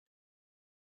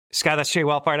Scott, that's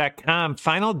JWellfire.com.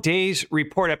 Final Days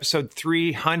Report, episode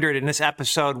 300. In this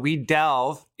episode, we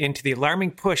delve into the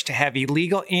alarming push to have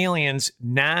illegal aliens,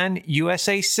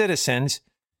 non-USA citizens,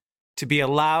 to be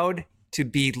allowed to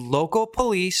be local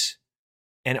police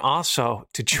and also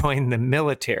to join the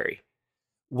military.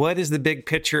 What is the big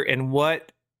picture and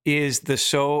what is the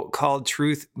so-called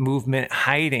truth movement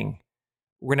hiding?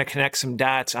 We're going to connect some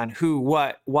dots on who,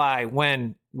 what, why,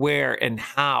 when, where, and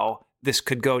how this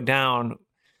could go down.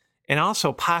 And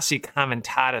also posse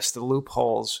comitatus, the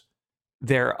loopholes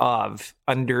thereof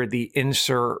under the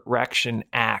Insurrection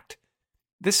Act.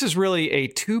 This is really a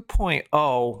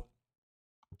 2.0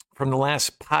 from the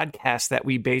last podcast that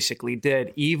we basically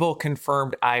did, Evil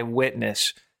Confirmed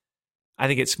Eyewitness. I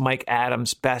think it's Mike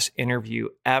Adams' best interview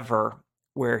ever,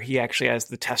 where he actually has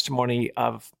the testimony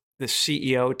of the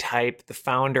CEO type, the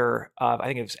founder of, I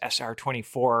think it was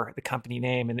SR24, the company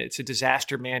name, and it's a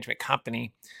disaster management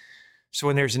company. So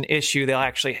when there's an issue, they'll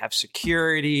actually have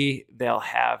security. They'll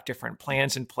have different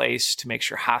plans in place to make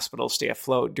sure hospitals stay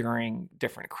afloat during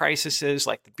different crises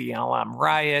like the BLM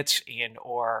riots and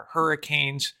or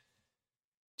hurricanes.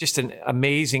 Just an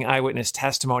amazing eyewitness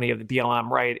testimony of the BLM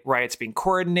riots being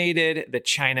coordinated, the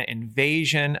China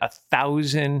invasion,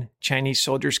 1,000 Chinese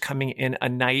soldiers coming in a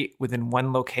night within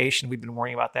one location. We've been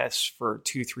warning about this for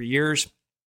 2-3 years.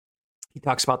 He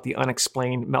talks about the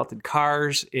unexplained melted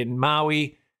cars in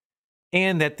Maui,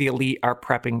 and that the elite are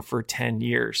prepping for 10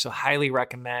 years. So highly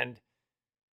recommend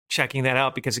checking that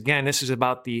out because, again, this is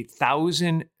about the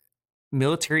 1,000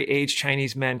 military-age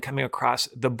Chinese men coming across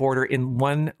the border in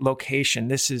one location.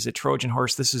 This is a Trojan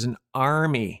horse. This is an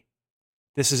army.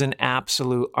 This is an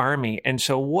absolute army. And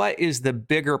so what is the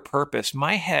bigger purpose?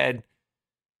 My head,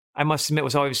 I must admit,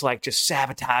 was always like just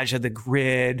sabotage of the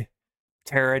grid,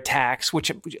 terror attacks,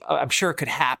 which I'm sure could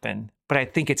happen. But I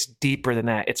think it's deeper than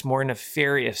that. It's more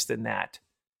nefarious than that.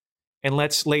 And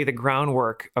let's lay the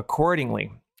groundwork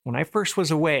accordingly. When I first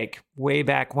was awake, way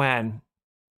back when,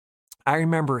 I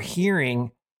remember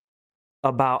hearing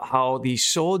about how the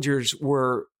soldiers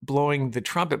were blowing the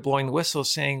trumpet, blowing the whistle,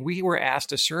 saying we were asked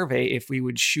to survey if we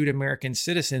would shoot American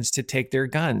citizens to take their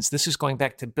guns. This is going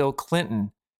back to Bill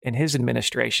Clinton and his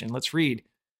administration. Let's read.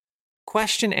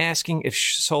 Question asking if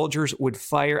soldiers would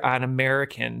fire on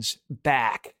Americans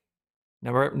back.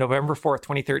 November 4th,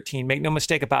 2013. Make no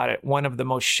mistake about it. One of the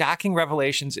most shocking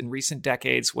revelations in recent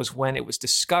decades was when it was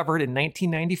discovered in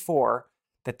 1994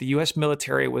 that the U.S.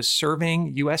 military was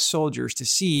surveying U.S. soldiers to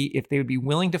see if they would be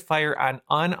willing to fire on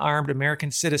unarmed American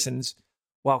citizens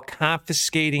while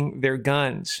confiscating their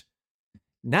guns.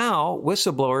 Now,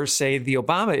 whistleblowers say the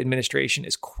Obama administration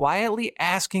is quietly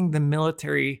asking the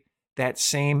military that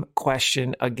same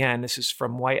question again. This is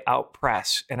from White Out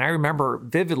Press. And I remember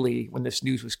vividly when this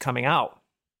news was coming out.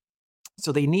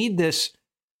 So they need this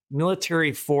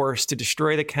military force to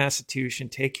destroy the Constitution,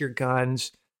 take your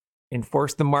guns,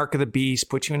 enforce the mark of the beast,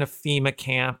 put you in a FEMA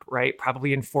camp, right?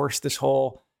 Probably enforce this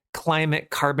whole climate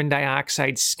carbon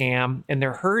dioxide scam. And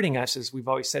they're herding us, as we've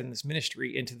always said in this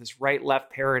ministry, into this right-left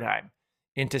paradigm,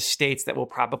 into states that will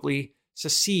probably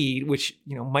secede, which,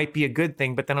 you know, might be a good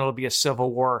thing, but then it'll be a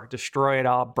civil war, destroy it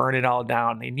all, burn it all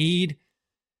down. They need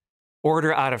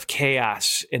order out of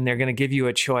chaos, and they're going to give you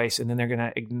a choice, and then they're going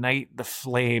to ignite the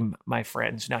flame, my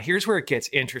friends. Now, here's where it gets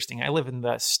interesting. I live in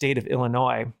the state of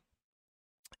Illinois,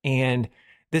 and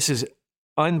this is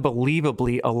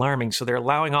unbelievably alarming. So they're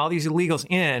allowing all these illegals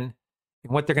in,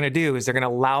 and what they're going to do is they're going to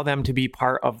allow them to be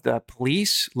part of the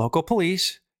police, local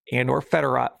police, and or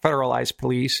federalized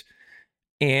police,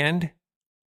 and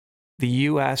the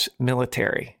U.S.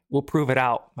 military. We'll prove it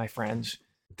out, my friends.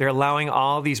 They're allowing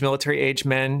all these military-age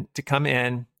men to come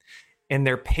in, and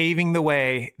they're paving the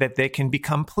way that they can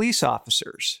become police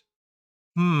officers.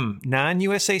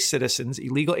 Non-USA citizens,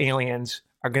 illegal aliens,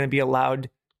 are going to be allowed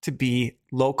to be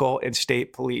local and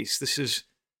state police. This is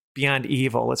beyond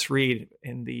evil. Let's read.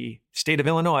 In the state of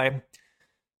Illinois,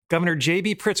 Governor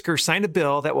J.B. Pritzker signed a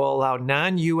bill that will allow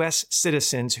non-U.S.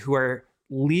 citizens who are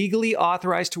legally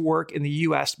authorized to work in the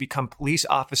U.S. to become police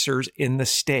officers in the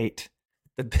state.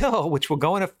 The bill, which will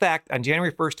go in effect on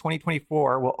January 1st,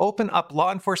 2024, will open up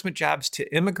law enforcement jobs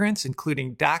to immigrants,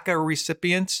 including DACA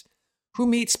recipients, who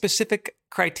meet specific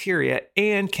criteria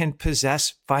and can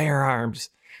possess firearms.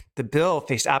 The bill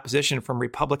faced opposition from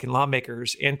Republican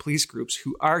lawmakers and police groups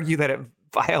who argue that it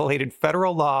violated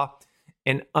federal law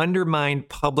and undermined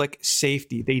public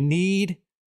safety. They need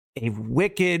a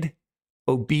wicked,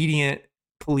 obedient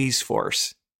police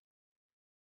force.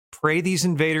 Pray these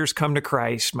invaders come to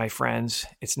Christ, my friends.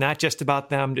 It's not just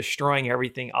about them destroying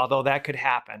everything, although that could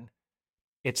happen.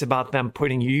 It's about them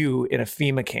putting you in a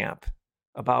FEMA camp,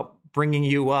 about bringing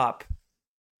you up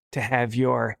to have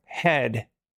your head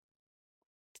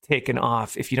taken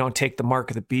off if you don't take the mark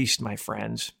of the beast, my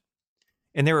friends.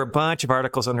 And there were a bunch of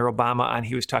articles under Obama on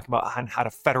he was talking about on how to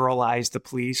federalize the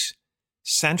police.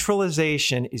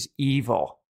 Centralization is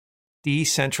evil.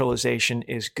 Decentralization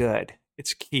is good.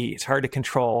 It's key. It's hard to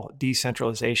control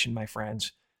decentralization, my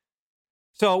friends.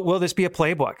 So will this be a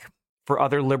playbook for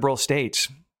other liberal states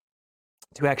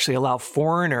to actually allow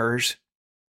foreigners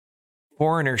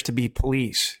to be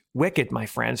police? Wicked, my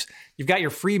friends. You've got your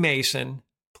Freemason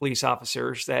police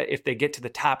officers that if they get to the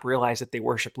top realize that they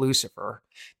worship Lucifer.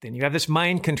 Then you have this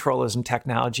mind controlism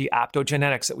technology,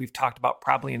 optogenetics, that we've talked about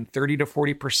probably in 30 to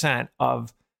 40%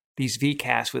 of these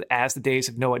VCAS with As the Days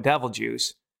of Noah Devil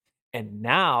Juice. And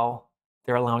now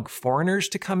they're allowing foreigners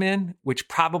to come in, which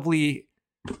probably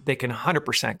they can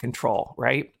 100% control,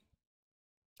 right?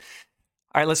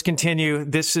 All right, let's continue.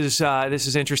 This is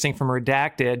interesting from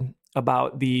Redacted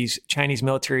about these Chinese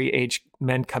military-age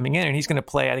men coming in, and he's going to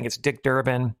play, I think it's Dick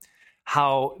Durbin,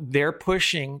 how they're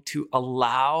pushing to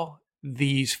allow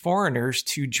these foreigners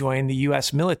to join the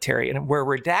U.S. military. And where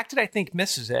Redacted, I think,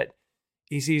 misses it,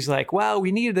 he's like, well,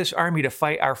 we needed this army to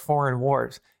fight our foreign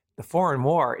wars. The foreign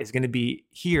war is going to be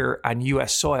here on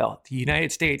U.S. soil. The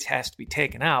United States has to be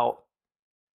taken out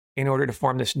in order to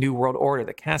form this new world order.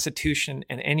 The Constitution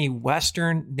and any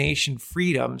Western nation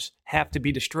freedoms have to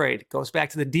be destroyed. It goes back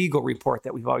to the Deagle report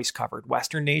that we've always covered.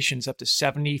 Western nations up to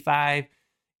 75,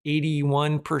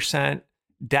 81%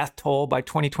 death toll by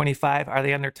 2025. Are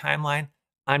they on their timeline?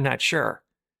 I'm not sure.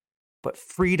 But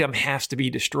freedom has to be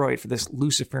destroyed for this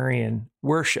Luciferian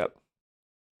worship.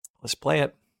 Let's play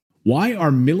it. Why are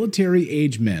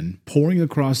military-age men pouring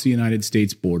across the United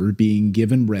States border being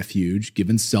given refuge,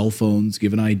 given cell phones,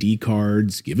 given ID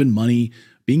cards, given money,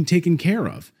 being taken care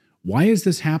of? Why is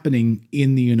this happening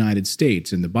in the United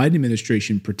States? And the Biden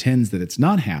administration pretends that it's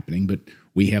not happening, but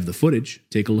we have the footage.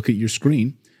 Take a look at your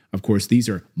screen. Of course, these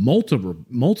are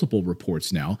multiple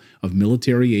reports now of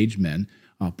military-age men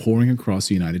pouring across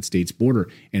the United States border.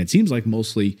 And it seems like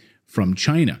mostly from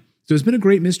China. So it's been a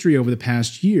great mystery over the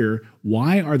past year.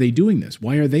 Why are they doing this?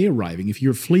 Why are they arriving? If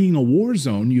you're fleeing a war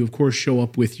zone, you, of course, show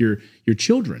up with your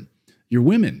children, your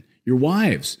women, your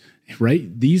wives,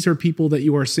 right? These are people that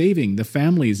you are saving, the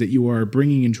families that you are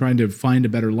bringing and trying to find a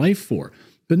better life for.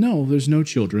 But no, there's no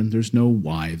children, there's no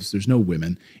wives, there's no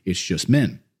women. It's just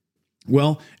men.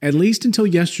 Well, at least until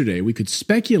yesterday, we could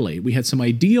speculate. We had some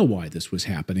idea why this was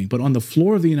happening. But on the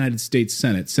floor of the United States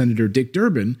Senate, Senator Dick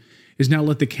Durbin has now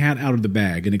let the cat out of the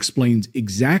bag and explains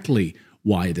exactly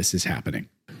why this is happening.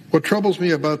 What troubles me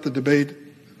about the debate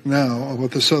now about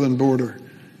the southern border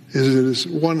is it is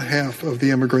one half of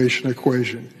the immigration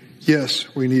equation.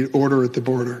 Yes, we need order at the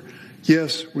border.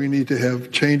 Yes, we need to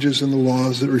have changes in the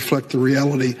laws that reflect the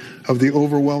reality of the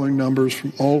overwhelming numbers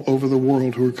from all over the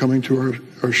world who are coming to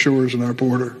our shores and our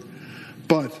border.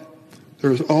 But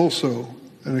there is also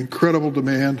an incredible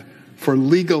demand for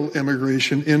legal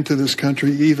immigration into this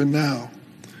country even now.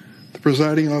 The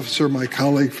presiding officer, my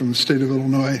colleague from the state of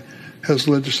Illinois, has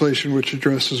legislation which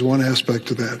addresses one aspect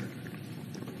of that.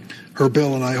 Her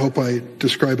bill, and I hope I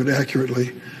describe it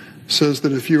accurately, says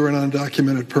that if you're an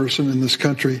undocumented person in this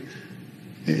country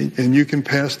and you can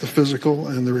pass the physical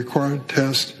and the required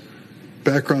test,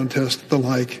 background test, the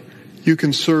like, you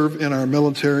can serve in our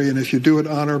military, and if you do it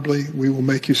honorably, we will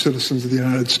make you citizens of the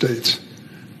United States.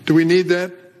 Do we need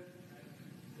that?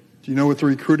 Do you know what the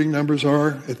recruiting numbers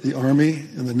are at the Army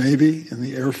and the Navy and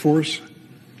the Air Force?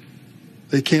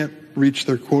 They can't reach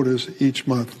their quotas each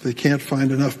month. They can't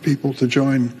find enough people to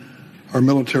join our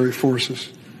military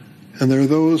forces. And there are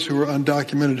those who are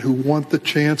undocumented who want the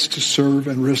chance to serve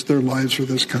and risk their lives for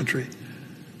this country.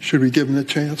 Should we give them the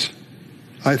chance?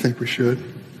 I think we should.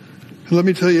 And let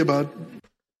me tell you about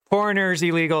foreigners,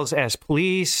 illegals as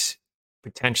police,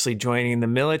 potentially joining the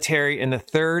military. And the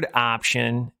third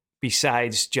option,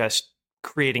 besides just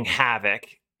creating havoc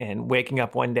and waking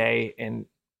up one day and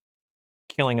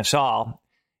killing us all,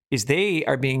 is they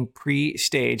are being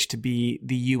pre-staged to be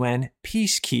the UN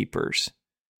peacekeepers.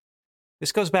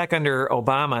 This goes back under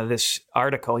Obama, this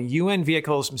article. UN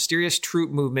vehicles, mysterious troop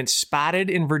movements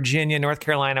spotted in Virginia, North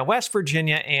Carolina, West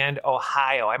Virginia, and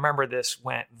Ohio. I remember this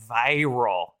went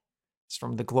viral. It's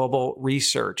from the Global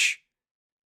Research.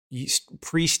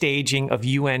 Pre-staging of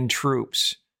UN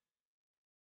troops.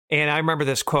 And I remember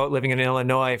this quote living in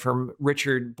Illinois from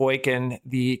Richard Boykin,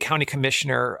 the county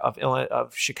commissioner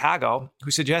of Chicago, who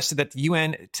suggested that the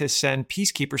UN to send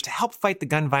peacekeepers to help fight the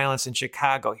gun violence in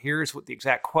Chicago. Here's what the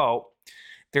exact quote.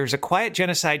 There's a quiet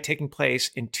genocide taking place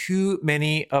in too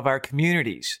many of our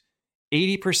communities.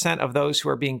 80% of those who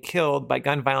are being killed by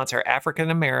gun violence are African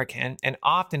American and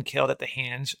often killed at the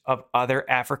hands of other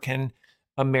African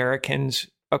Americans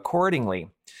accordingly.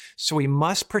 So we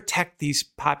must protect these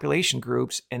population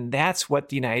groups, and that's what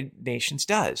the United Nations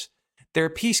does. They're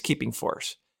a peacekeeping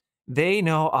force. They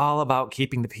know all about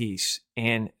keeping the peace.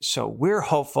 And so we're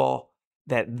hopeful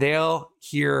that they'll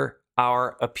hear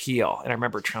our appeal. And I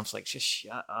remember Trump's like, just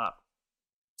shut up.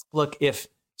 Look, if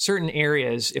certain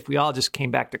areas, if we all just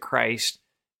came back to Christ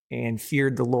and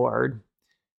feared the Lord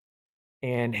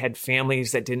and had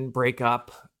families that didn't break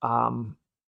up,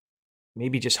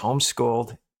 maybe just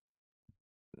homeschooled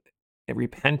and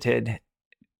repented,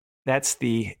 that's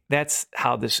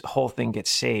how this whole thing gets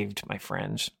saved, my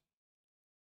friends.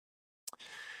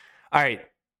 All right.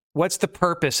 What's the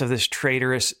purpose of this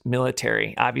traitorous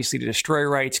military? Obviously, to destroy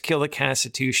rights, kill the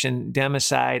Constitution,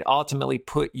 democide, ultimately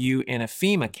put you in a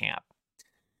FEMA camp.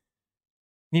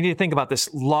 You need to think about this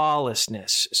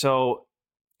lawlessness. So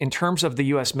in terms of the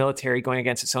U.S. military going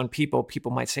against its own people,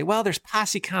 people might say, well, there's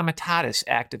posse comitatus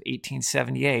Act of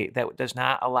 1878 that does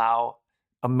not allow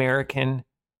American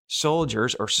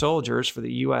soldiers or soldiers for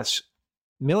the U.S.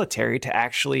 military to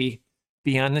actually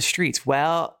be on the streets.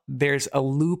 Well, there's a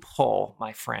loophole,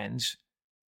 my friends.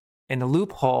 And the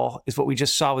loophole is what we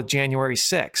just saw with January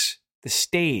 6th, the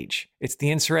stage. It's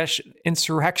the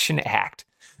Insurrection Act,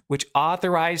 which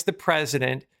authorized the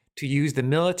president to use the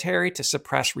military to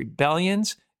suppress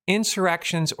rebellions,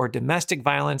 insurrections, or domestic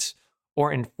violence,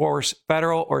 or enforce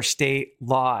federal or state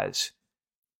laws.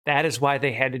 That is why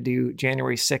they had to do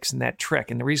January 6th and that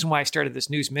trick. And the reason why I started this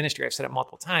news ministry, I've said it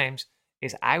multiple times,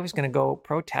 is I was going to go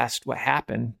protest what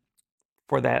happened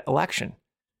for that election.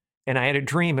 And I had a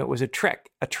dream it was a trick,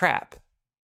 a trap,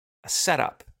 a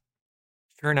setup.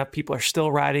 Sure enough, people are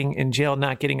still rotting in jail,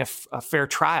 not getting a fair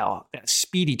trial, a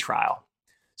speedy trial.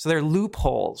 So there are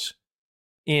loopholes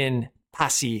in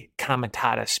posse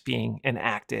comitatus being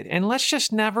enacted. And let's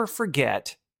just never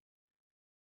forget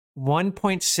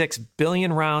 1.6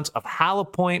 billion rounds of hollow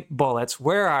point bullets.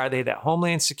 Where are they that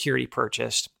Homeland Security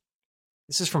purchased?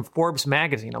 This is from Forbes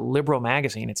magazine, a liberal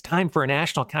magazine. It's time for a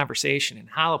national conversation. And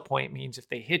hollow point means if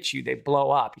they hit you, they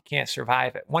blow up. You can't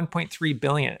survive it. 1.3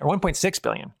 billion or 1.6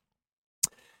 billion.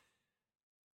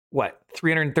 What,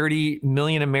 330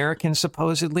 million Americans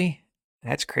supposedly?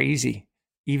 That's crazy.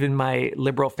 Even my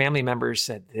liberal family members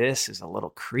said, this is a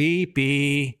little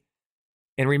creepy.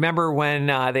 And remember when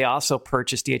they also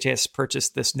DHS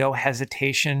purchased this no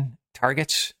hesitation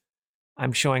targets?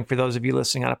 I'm showing for those of you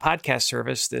listening on a podcast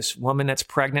service, this woman that's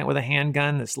pregnant with a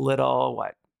handgun, this little,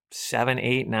 7,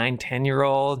 8, 9,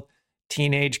 10-year-old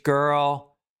teenage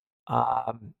girl,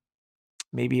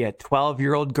 maybe a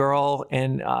 12-year-old girl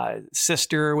and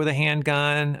sister with a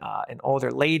handgun, an older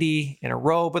lady in a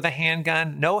robe with a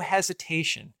handgun, no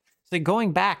hesitation. So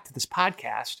going back to this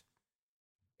podcast,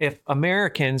 if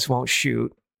Americans won't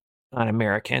shoot on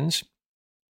Americans,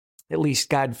 at least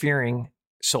God-fearing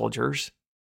soldiers,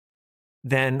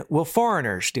 then will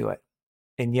foreigners do it?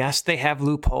 And yes, they have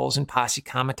loopholes in posse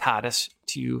comitatus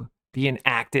to be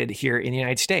enacted here in the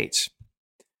United States.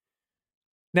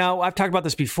 Now, I've talked about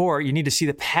this before. You need to see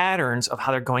the patterns of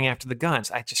how they're going after the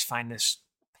guns. I just find this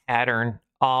pattern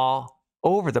all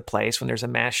over the place when there's a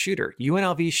mass shooter.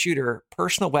 UNLV shooter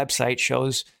personal website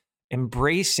shows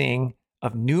embracing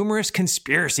of numerous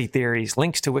conspiracy theories.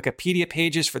 Links to Wikipedia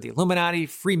pages for the Illuminati,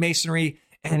 Freemasonry,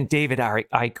 and David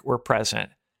Icke were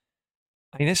present.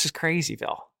 I mean, this is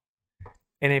crazyville.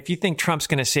 And if you think Trump's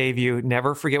going to save you,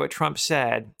 never forget what Trump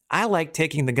said. I like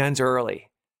taking the guns early.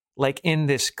 Like in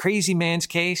this crazy man's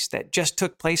case that just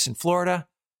took place in Florida,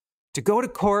 to go to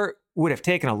court would have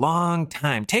taken a long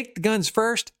time. Take the guns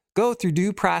first, go through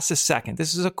due process second.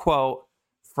 This is a quote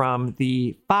from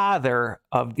the father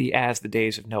of the As the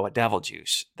Days of Noah devil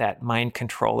juice, that mind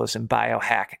controlism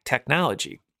biohack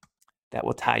technology that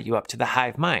will tie you up to the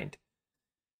hive mind.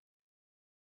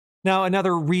 Now,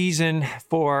 another reason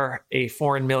for a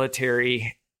foreign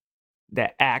military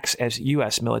that acts as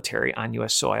U.S. military on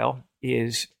U.S. soil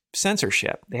is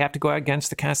censorship. They have to go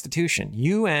against the Constitution.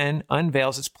 UN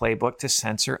unveils its playbook to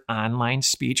censor online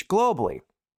speech globally.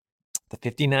 The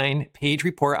 59-page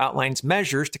report outlines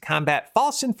measures to combat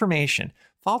false information,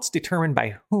 faults determined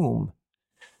by whom,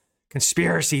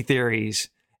 conspiracy theories,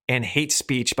 and hate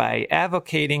speech by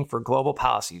advocating for global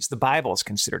policies. The Bible is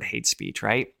considered hate speech,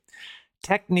 right?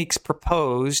 Techniques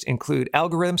proposed include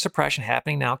algorithm suppression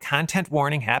happening now, content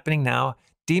warning happening now,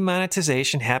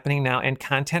 demonetization happening now, and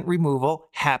content removal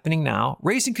happening now,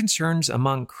 raising concerns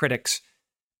among critics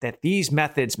that these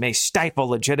methods may stifle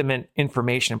legitimate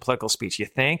information and political speech. You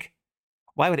think?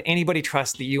 Why would anybody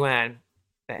trust the UN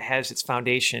that has its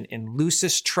foundation in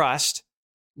Lucis Trust,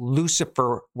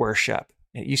 Lucifer worship?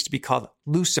 It used to be called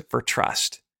Lucifer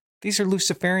Trust. These are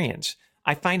Luciferians.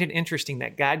 I find it interesting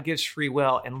that God gives free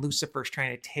will and Lucifer's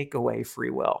trying to take away free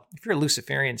will. If you're a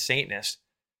Luciferian Satanist,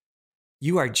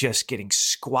 you are just getting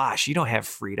squashed. You don't have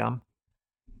freedom.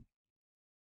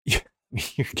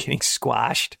 You're getting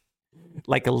squashed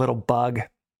like a little bug.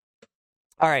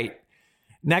 All right.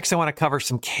 Next, I want to cover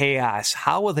some chaos.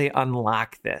 How will they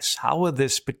unlock this? How will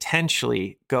this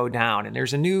potentially go down? And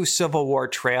there's a new Civil War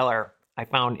trailer I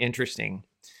found interesting.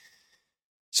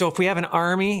 So if we have an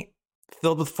army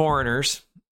filled with foreigners,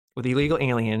 with illegal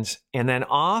aliens, and then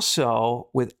also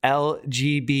with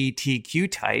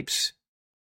LGBTQ types,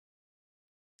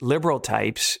 liberal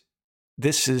types,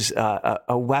 this is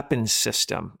a weapons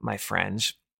system, my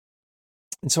friends.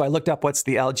 And so I looked up what's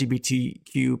the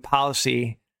LGBTQ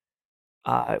policy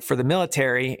for the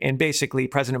military, and basically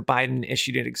President Biden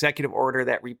issued an executive order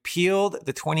that repealed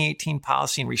the 2018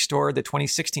 policy and restored the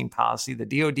 2016 policy. The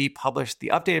DoD published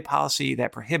the updated policy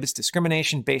that prohibits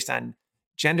discrimination based on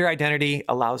gender identity,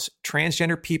 allows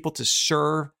transgender people to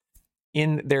serve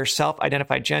in their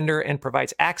self-identified gender, and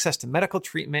provides access to medical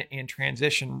treatment and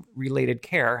transition-related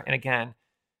care. And again,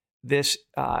 this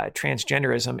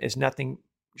transgenderism is nothing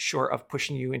short of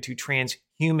pushing you into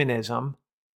transhumanism.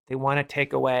 They want to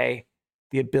take away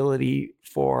the ability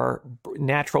for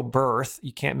natural birth.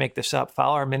 You can't make this up.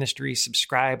 Follow our ministry,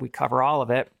 subscribe. We cover all of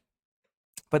it.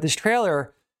 But this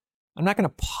trailer, I'm not going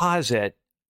to pause it,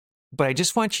 but I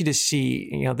just want you to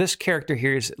see, this character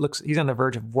here he's on the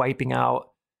verge of wiping out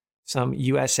some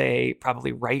USA,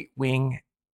 probably right-wing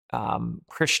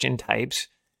Christian types.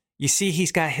 You see,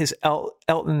 he's got his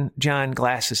Elton John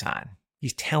glasses on.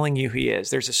 He's telling you who he is.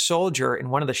 There's a soldier in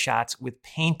one of the shots with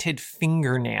painted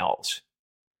fingernails.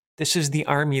 This is the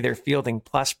army they're fielding,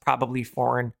 plus probably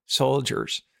foreign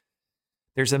soldiers.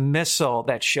 There's a missile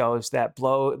that shows that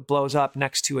blows up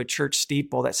next to a church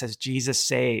steeple that says Jesus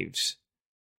saves.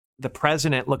 The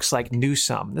president looks like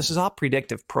Newsom. This is all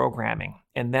predictive programming.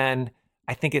 And then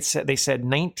I think they said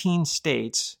 19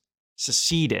 states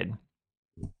seceded.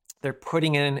 They're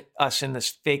putting us in this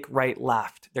fake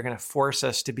right-left. They're going to force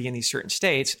us to be in these certain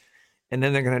states, and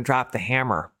then they're going to drop the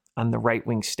hammer on the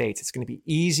right-wing states. It's going to be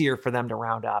easier for them to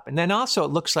round up. And then also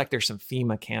it looks like there's some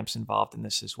FEMA camps involved in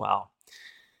this as well.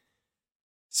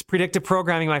 It's predictive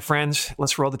programming, my friends.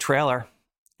 Let's roll the trailer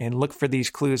and look for these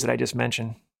clues that I just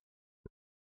mentioned.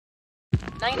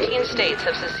 19 states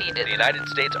have seceded. The United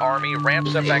States Army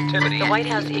ramps up activity. The White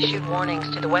House issued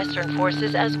warnings to the Western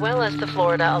forces as well as the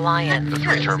Florida Alliance. The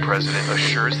three-term president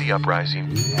assures the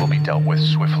uprising will be dealt with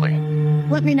swiftly.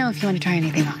 Let me know if you want to try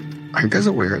anything on. Are you guys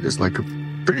aware there's like a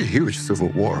pretty huge civil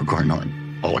war going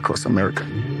on all across America?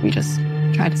 We just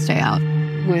try to stay out.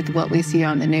 With what we see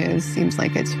on the news, seems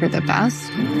like it's for the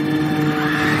best.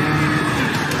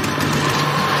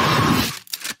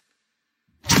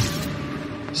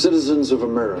 Citizens of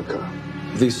America,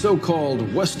 the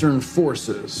so-called Western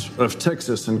forces of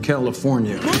Texas and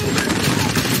California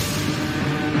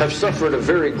have suffered a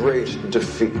very great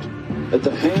defeat at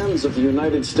the hands of the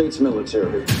United States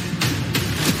military.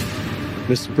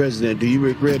 Mr. President, do you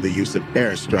regret the use of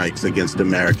airstrikes against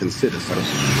American citizens?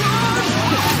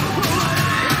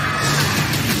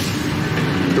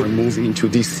 They're moving to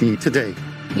D.C. today.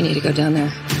 We need to go down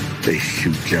there. They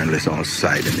shoot journalists on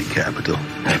sight in the Capitol.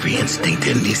 Every instinct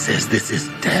in me says this is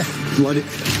death. Blooded.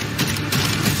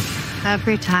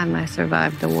 Every time I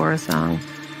survived the war zone,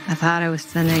 I thought I was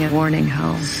sending a warning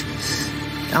home.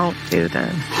 Don't do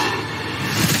this.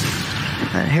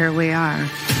 But here we are.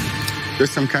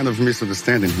 There's some kind of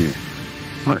misunderstanding here.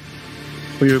 What?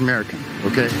 Well, you're American,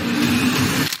 okay?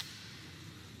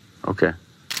 Okay.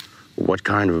 What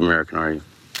kind of American are you?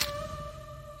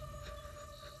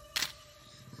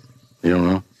 You don't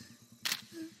know?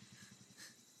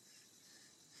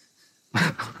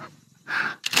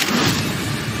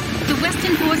 The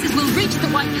Western forces will reach the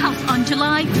White House on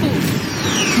July 4th.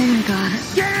 Oh my God.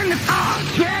 Get in the car!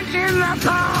 Get in the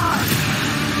car!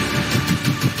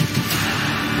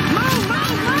 Move,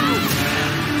 move, move!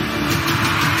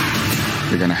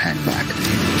 You're gonna hang back.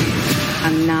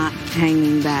 I'm not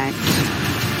hanging back.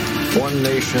 One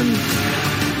nation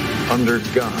under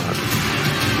God,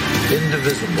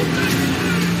 indivisible,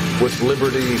 with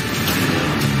liberty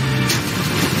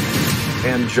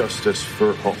and justice for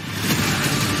all.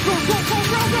 Go, go, go,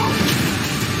 go, go!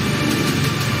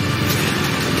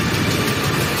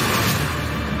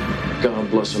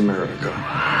 God bless America.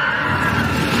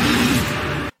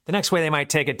 The next way they might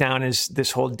take it down is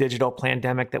this whole digital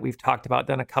pandemic that we've talked about,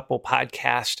 done a couple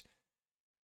podcasts,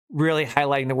 really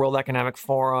highlighting the World Economic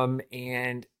Forum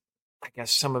and I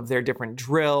guess some of their different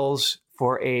drills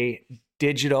for a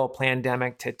digital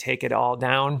pandemic to take it all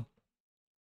down.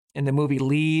 in the movie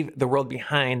Leave the World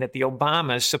Behind that the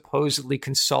Obamas supposedly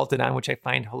consulted on, which I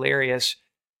find hilarious,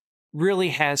 really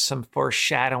has some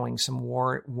foreshadowing, some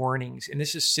warnings. And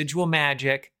this is sigil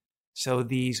magic. So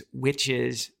these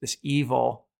witches, this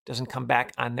evil, doesn't come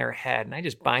back on their head. And I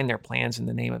just bind their plans in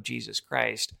the name of Jesus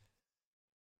Christ.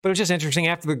 But it was just interesting.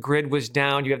 After the grid was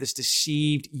down, you have this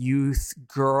deceived youth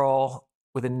girl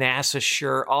with a NASA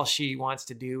shirt. All she wants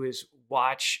to do is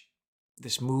watch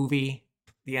this movie,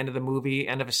 the end of the movie,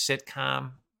 end of a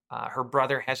sitcom. Her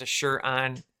brother has a shirt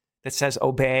on that says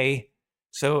obey.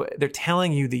 So they're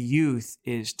telling you the youth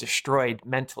is destroyed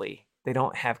mentally. They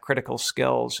don't have critical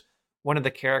skills. One of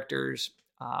the characters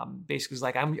basically is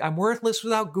like, I'm worthless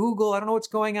without Google. I don't know what's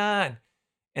going on.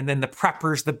 And then the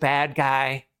prepper's the bad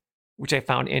guy, which I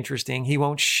found interesting. He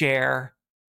won't share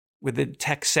with the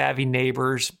tech-savvy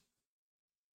neighbors.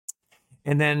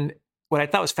 And then what I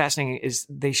thought was fascinating is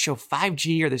they show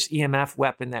 5G, or this EMF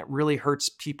weapon that really hurts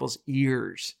people's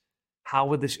ears. How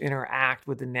would this interact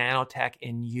with the nanotech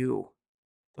in you?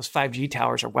 Those 5G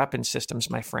towers are weapon systems,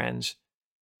 my friends.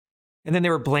 And then they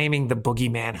were blaming the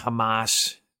boogeyman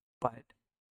Hamas. But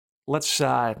let's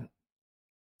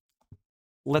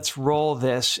roll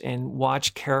this and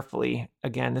watch carefully.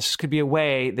 Again, this could be a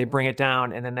way they bring it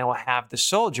down, and then they will have the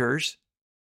soldiers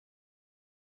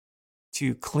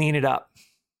to clean it up.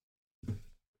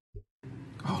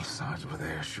 All the signs were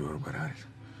there, sure, but I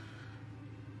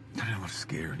didn't want to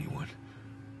scare anyone.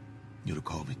 You'd have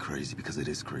called me crazy because it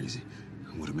is crazy.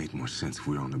 It would have made more sense if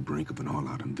we were on the brink of an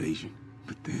all-out invasion.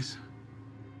 But this...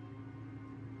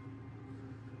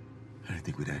 I didn't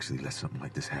think we'd actually let something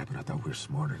like this happen. I thought we were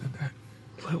smarter than that.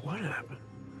 What happened?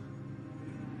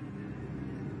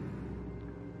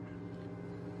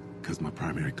 Because my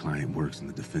primary client works in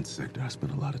the defense sector, I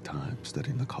spent a lot of time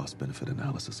studying the cost-benefit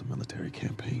analysis of military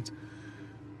campaigns.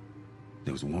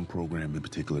 There was one program in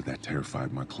particular that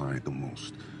terrified my client the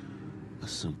most. A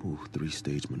simple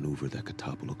 3-stage maneuver that could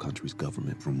topple a country's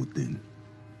government from within.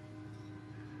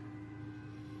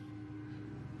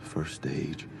 First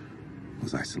stage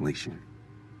was isolation.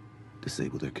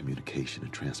 Disable their communication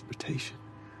and transportation.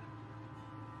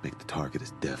 Make the target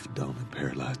as deaf, dumb, and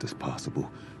paralyzed as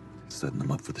possible, setting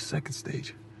them up for the second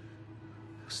stage.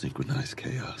 Synchronized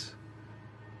chaos.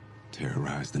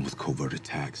 Terrorize them with covert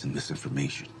attacks and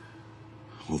misinformation.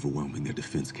 Overwhelming their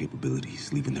defense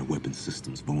capabilities, leaving their weapon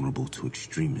systems vulnerable to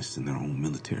extremists in their own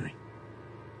military.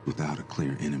 Without a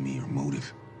clear enemy or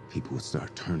motive, people would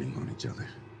start turning on each other.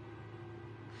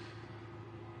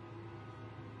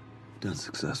 Done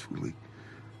successfully,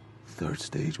 third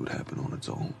stage would happen on its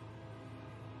own.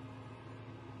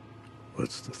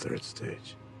 What's the third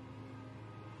stage?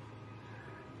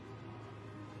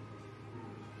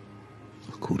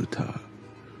 A coup d'etat.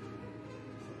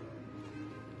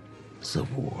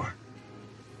 Civil war.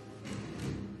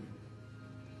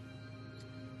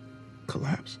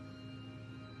 Collapse.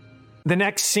 The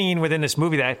next scene within this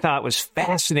movie that I thought was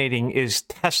fascinating is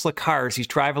Tesla cars, these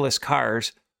driverless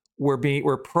cars,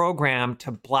 were programmed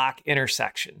to block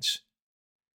intersections.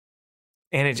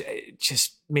 And it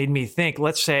just made me think,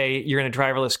 let's say you're in a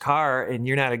driverless car and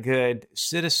you're not a good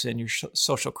citizen, your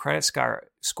social credit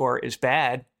score is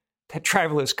bad. That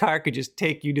driverless car could just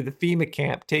take you to the FEMA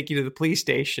camp, take you to the police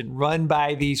station, run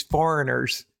by these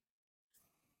foreigners.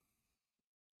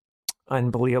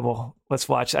 Unbelievable. Let's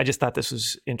watch. I just thought this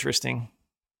was interesting.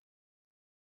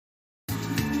 There's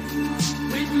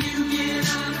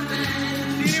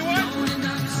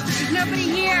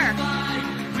nobody here.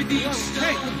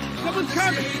 Hey, someone's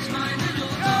coming.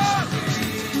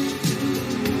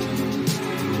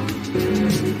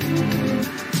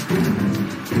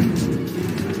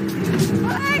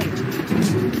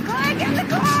 Clay, get in the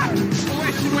car!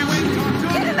 Wait, should we wait?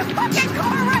 Get in the fucking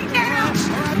car right now!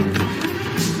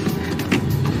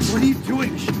 What are you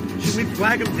doing? Should we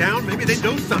flag them down? Maybe they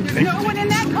know something. There's no one in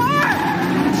that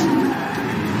car!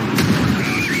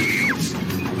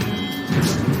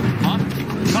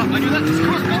 Tom, you let this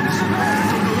car go.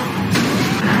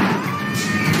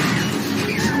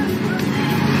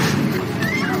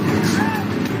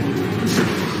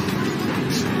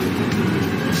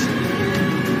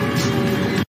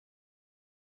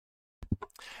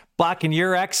 Blocking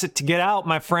your exit to get out,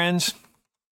 my friends.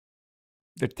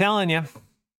 They're telling you.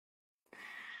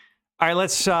 All right,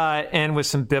 let's end with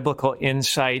some biblical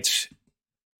insights.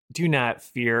 Do not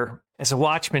fear. As a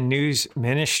Watchman News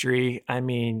ministry, I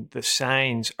mean, the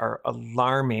signs are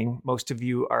alarming. Most of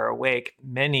you are awake.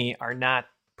 Many are not,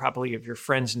 probably of your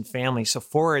friends and family. So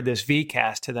forward this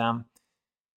VCast to them.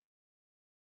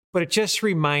 But it just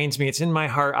reminds me, it's in my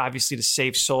heart, obviously, to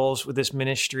save souls with this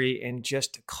ministry and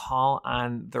just to call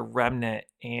on the remnant.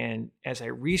 And as I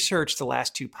researched the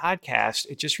last two podcasts,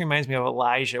 it just reminds me of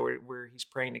Elijah, where he's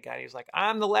praying to God. He's like,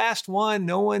 I'm the last one.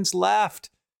 No one's left.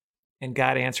 And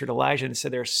God answered Elijah and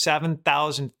said, there are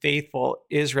 7,000 faithful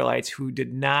Israelites who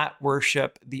did not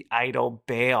worship the idol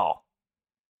Baal.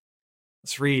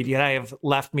 Let's read. Yet I have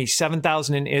left me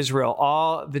 7,000 in Israel,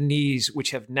 all the knees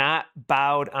which have not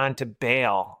bowed unto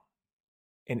Baal,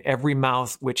 and every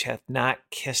mouth which hath not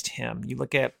kissed him. You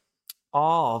look at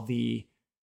all the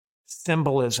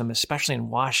symbolism, especially in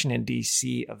Washington,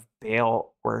 D.C., of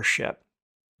Baal worship.